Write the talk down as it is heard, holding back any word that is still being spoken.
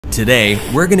Today,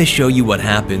 we're going to show you what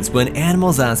happens when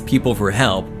animals ask people for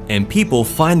help and people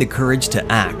find the courage to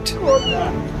act.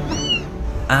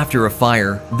 After a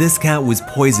fire, this cat was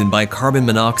poisoned by carbon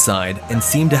monoxide and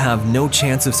seemed to have no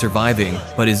chance of surviving,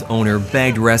 but his owner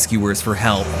begged rescuers for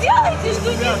help.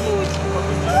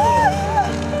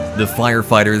 The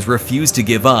firefighters refused to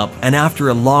give up, and after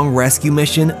a long rescue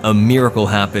mission, a miracle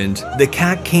happened. The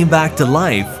cat came back to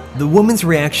life. The woman's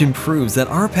reaction proves that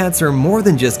our pets are more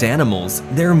than just animals,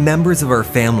 they're members of our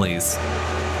families.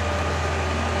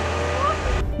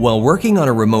 While working on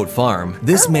a remote farm,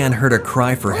 this man heard a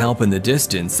cry for help in the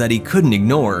distance that he couldn't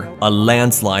ignore. A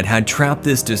landslide had trapped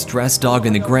this distressed dog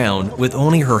in the ground, with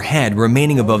only her head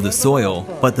remaining above the soil,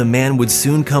 but the man would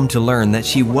soon come to learn that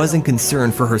she wasn't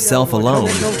concerned for herself alone.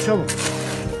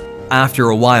 After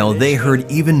a while, they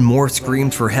heard even more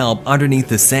screams for help underneath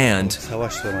the sand.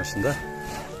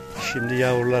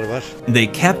 They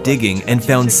kept digging and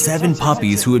found 7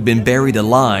 puppies who had been buried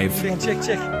alive.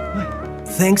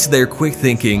 Thanks to their quick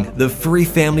thinking, the furry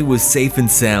family was safe and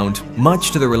sound,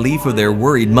 much to the relief of their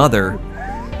worried mother.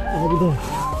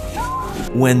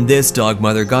 When this dog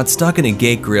mother got stuck in a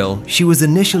gate grill, she was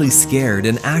initially scared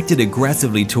and acted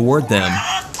aggressively toward them.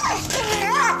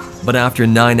 But after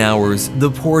 9 hours,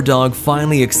 the poor dog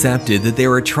finally accepted that they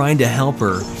were trying to help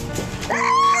her.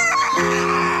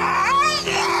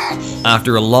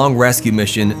 After a long rescue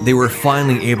mission, they were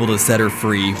finally able to set her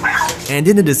free. And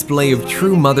in a display of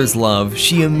true mother's love,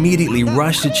 she immediately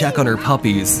rushed to check on her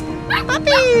puppies.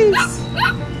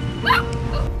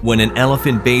 When an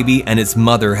elephant baby and its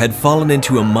mother had fallen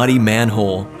into a muddy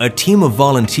manhole, a team of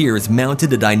volunteers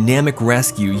mounted a dynamic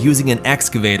rescue using an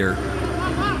excavator.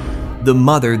 The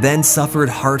mother then suffered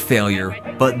heart failure,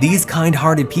 but these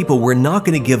kind-hearted people were not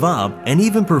going to give up and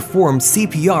even performed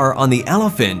CPR on the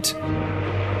elephant.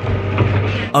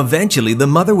 Eventually, the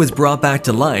mother was brought back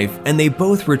to life, and they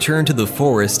both returned to the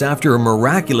forest after a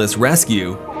miraculous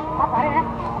rescue.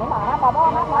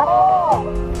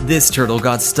 This turtle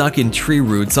got stuck in tree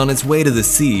roots on its way to the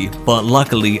sea, but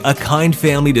luckily, a kind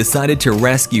family decided to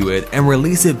rescue it and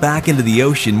release it back into the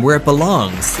ocean where it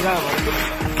belongs.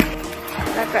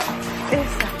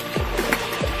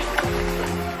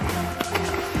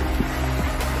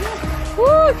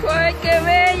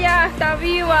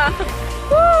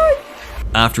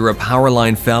 After a power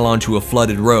line fell onto a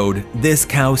flooded road, this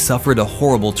cow suffered a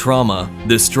horrible trauma.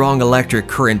 The strong electric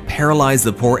current paralyzed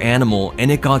the poor animal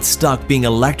and it got stuck being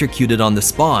electrocuted on the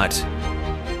spot.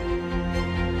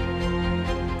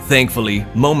 Thankfully,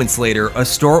 moments later, a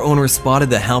store owner spotted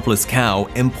the helpless cow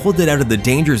and pulled it out of the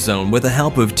danger zone with the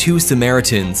help of 2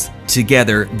 Samaritans.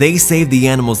 Together, they saved the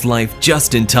animal's life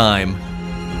just in time.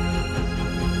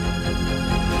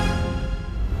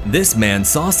 This man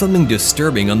saw something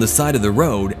disturbing on the side of the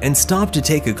road and stopped to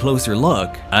take a closer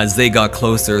look. As they got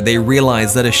closer, they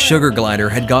realized that a sugar glider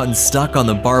had gotten stuck on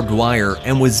the barbed wire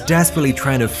and was desperately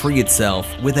trying to free itself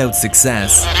without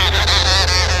success.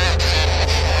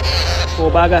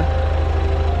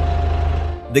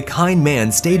 The kind man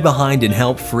stayed behind and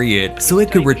helped free it so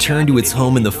it could return to its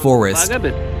home in the forest.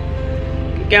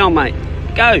 Go, mate.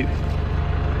 Go!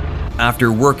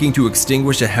 After working to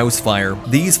extinguish a house fire,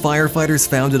 these firefighters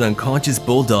found an unconscious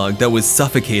bulldog that was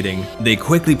suffocating. They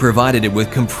quickly provided it with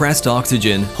compressed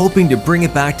oxygen, hoping to bring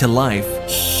it back to life.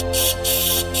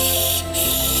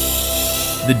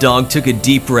 The dog took a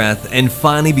deep breath and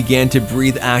finally began to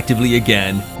breathe actively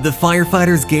again. The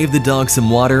firefighters gave the dog some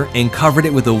water and covered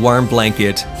it with a warm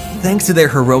blanket. Thanks to their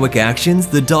heroic actions,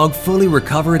 the dog fully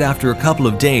recovered after a couple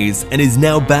of days and is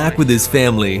now back with his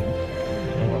family.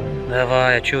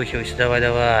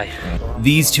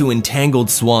 These 2 entangled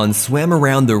swans swam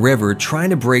around the river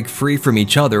trying to break free from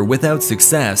each other without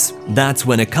success. That's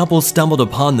when a couple stumbled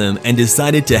upon them and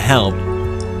decided to help.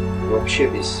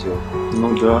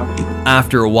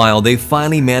 After a while, they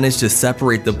finally managed to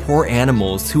separate the poor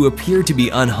animals who appeared to be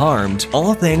unharmed,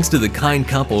 all thanks to the kind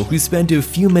couple who spent a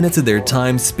few minutes of their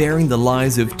time sparing the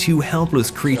lives of 2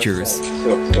 helpless creatures.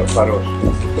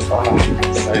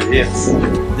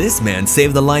 This man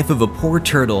saved the life of a poor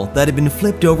turtle that had been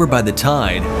flipped over by the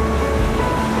tide.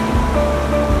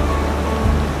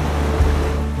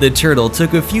 The turtle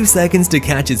took a few seconds to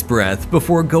catch its breath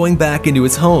before going back into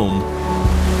its home.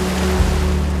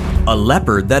 A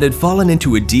leopard that had fallen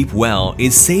into a deep well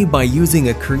is saved by using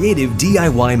a creative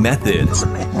DIY method.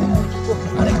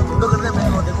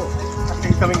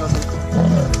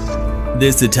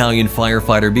 This Italian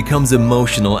firefighter becomes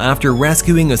emotional after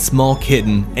rescuing a small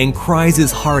kitten and cries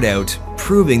his heart out,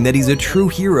 proving that he's a true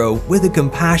hero with a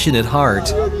compassionate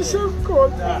heart.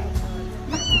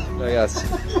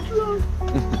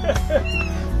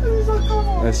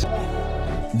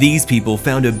 These people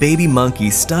found a baby monkey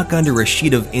stuck under a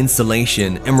sheet of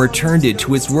insulation and returned it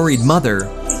to its worried mother.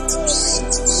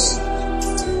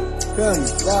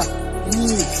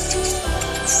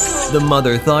 The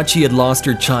mother thought she had lost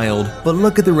her child, but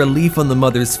look at the relief on the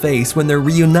mother's face when they're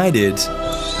reunited.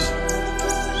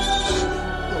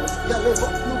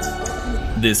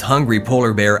 This hungry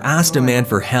polar bear asked a man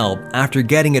for help after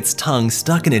getting its tongue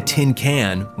stuck in a tin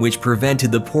can, which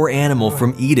prevented the poor animal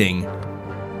from eating.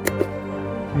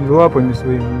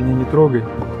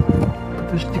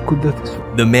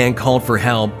 The man called for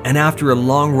help, and after a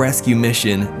long rescue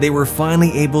mission, they were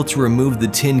finally able to remove the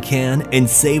tin can and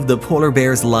save the polar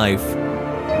bear's life.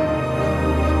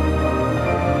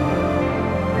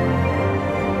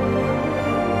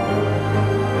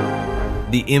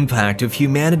 The impact of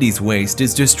humanity's waste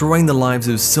is destroying the lives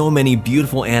of so many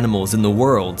beautiful animals in the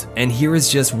world, and here is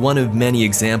just one of many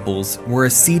examples where a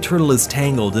sea turtle is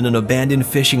tangled in an abandoned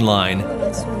fishing line.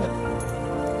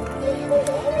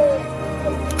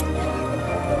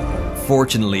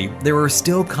 Fortunately, there are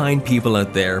still kind people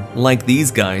out there, like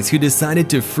these guys who decided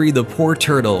to free the poor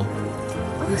turtle.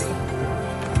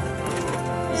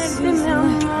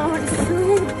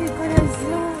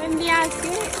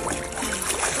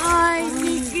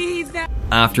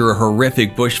 After a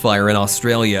horrific bushfire in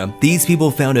Australia, these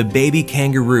people found a baby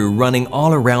kangaroo running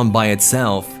all around by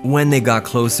itself. When they got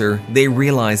closer, they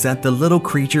realized that the little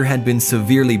creature had been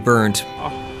severely burnt.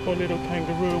 Oh, poor little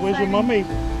kangaroo, where's your mummy?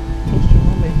 Where's your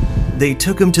mummy? They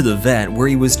took him to the vet where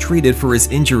he was treated for his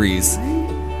injuries.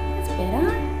 That's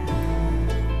better.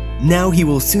 Now he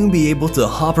will soon be able to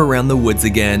hop around the woods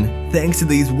again, thanks to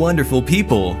these wonderful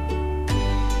people.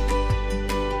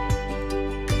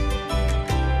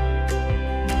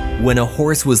 When a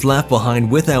horse was left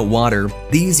behind without water,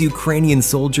 these Ukrainian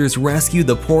soldiers rescued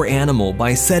the poor animal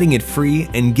by setting it free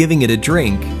and giving it a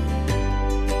drink.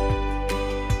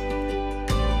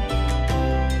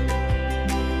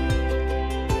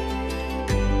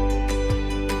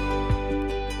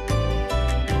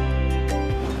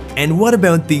 And what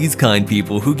about these kind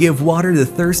people who give water to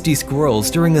thirsty squirrels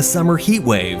during a summer heat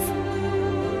wave?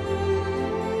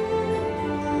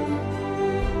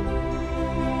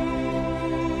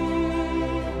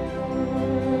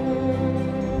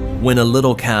 When a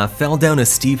little calf fell down a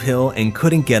steep hill and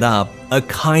couldn't get up, a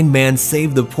kind man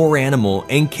saved the poor animal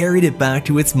and carried it back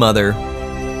to its mother.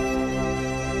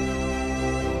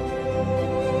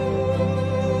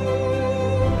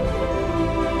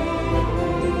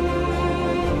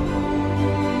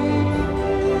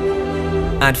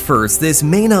 At first, this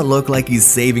may not look like he's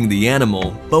saving the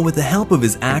animal, but with the help of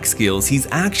his axe skills, he's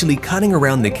actually cutting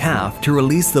around the calf to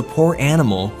release the poor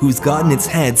animal who's gotten its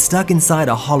head stuck inside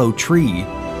a hollow tree.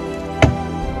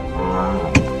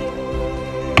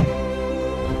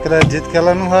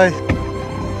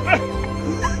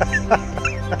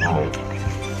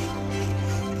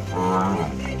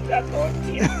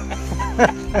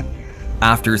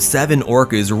 After 7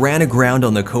 orcas ran aground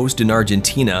on the coast in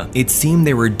Argentina, it seemed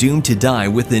they were doomed to die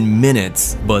within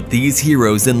minutes. But these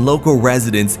heroes and local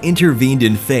residents intervened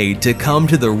in fate to come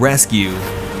to the rescue.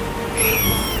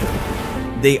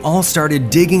 They all started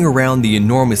digging around the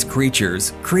enormous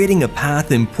creatures, creating a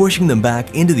path and pushing them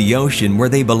back into the ocean where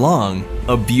they belong.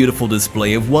 A beautiful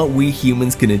display of what we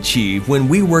humans can achieve when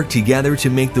we work together to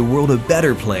make the world a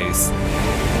better place.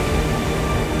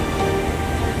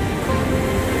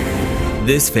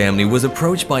 This family was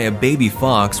approached by a baby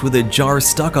fox with a jar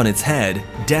stuck on its head,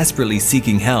 desperately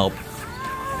seeking help.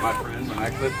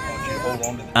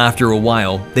 After a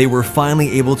while, they were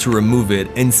finally able to remove it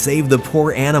and save the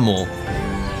poor animal.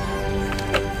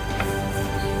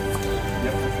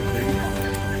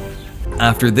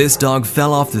 After this dog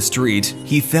fell off the street,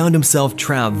 he found himself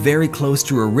trapped very close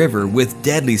to a river with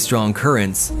deadly strong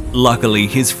currents. Luckily,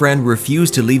 his friend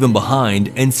refused to leave him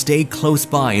behind and stayed close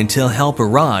by until help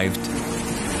arrived.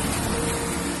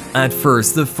 At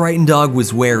first, the frightened dog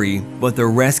was wary, but the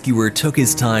rescuer took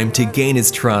his time to gain his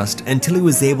trust until he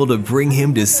was able to bring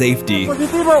him to safety.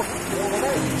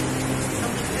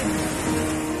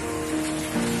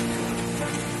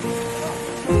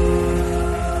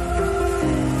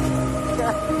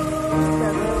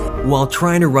 While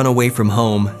trying to run away from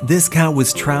home, this cat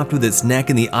was trapped with its neck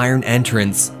in the iron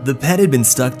entrance. The pet had been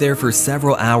stuck there for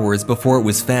several hours before it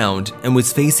was found and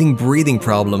was facing breathing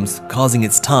problems, causing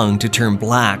its tongue to turn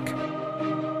black.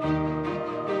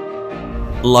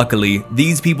 Luckily,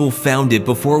 these people found it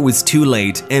before it was too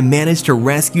late and managed to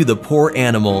rescue the poor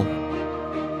animal.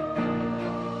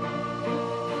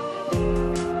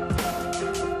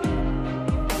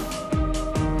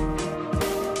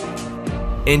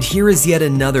 And here is yet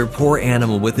another poor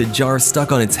animal with a jar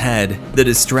stuck on its head. The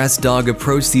distressed dog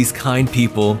approached these kind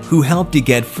people who helped to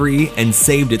get free and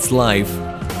saved its life.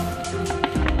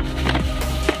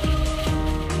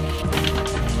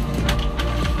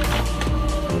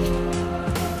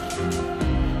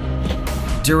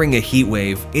 During a heat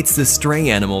wave, it's the stray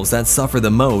animals that suffer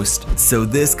the most, so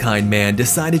this kind man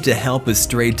decided to help a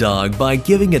stray dog by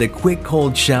giving it a quick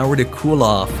cold shower to cool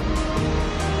off.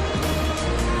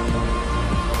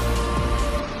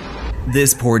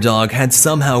 This poor dog had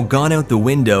somehow gone out the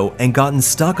window and gotten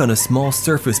stuck on a small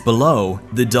surface below.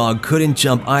 The dog couldn't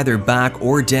jump either back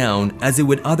or down, as it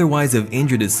would otherwise have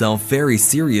injured itself very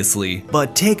seriously.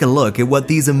 But take a look at what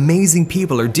these amazing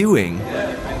people are doing.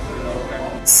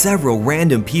 Several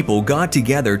random people got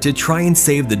together to try and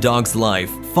save the dog's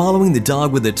life, following the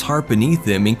dog with a tarp beneath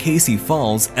him in case he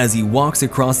falls as he walks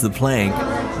across the plank.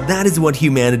 That is what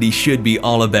humanity should be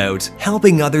all about,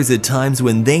 helping others at times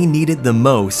when they need it the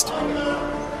most.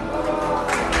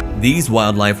 These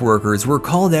wildlife workers were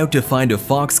called out to find a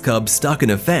fox cub stuck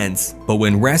in a fence, but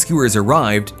when rescuers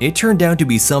arrived, it turned out to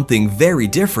be something very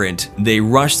different. They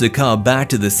rushed the cub back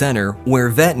to the center, where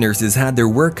vet nurses had their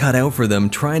work cut out for them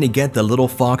trying to get the little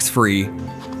fox free.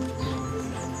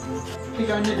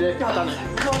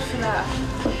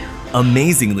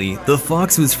 Amazingly, the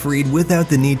fox was freed without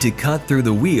the need to cut through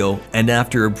the wheel, and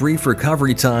after a brief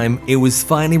recovery time, it was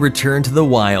finally returned to the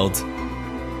wild.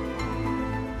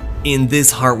 In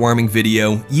this heartwarming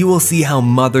video, you will see how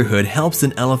motherhood helps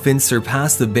an elephant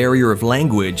surpass the barrier of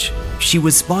language. She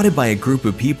was spotted by a group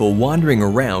of people wandering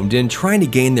around and trying to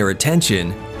gain their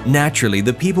attention. Naturally,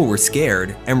 the people were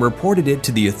scared and reported it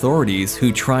to the authorities,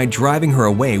 who tried driving her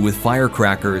away with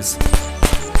firecrackers.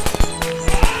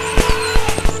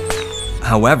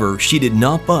 However, she did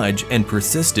not budge and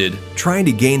persisted, trying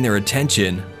to gain their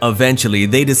attention. Eventually,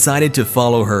 they decided to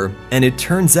follow her, and it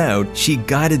turns out she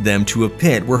guided them to a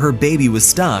pit where her baby was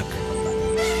stuck.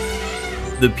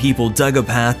 The people dug a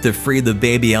path to free the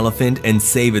baby elephant and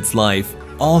save its life,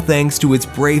 all thanks to its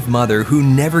brave mother who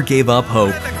never gave up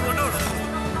hope.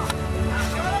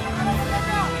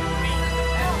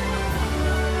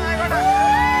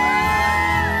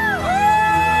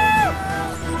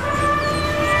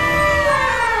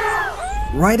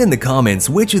 Write in the comments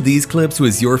which of these clips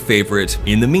was your favorite.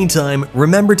 In the meantime,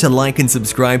 remember to like and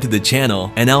subscribe to the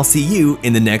channel, and I'll see you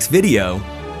in the next video.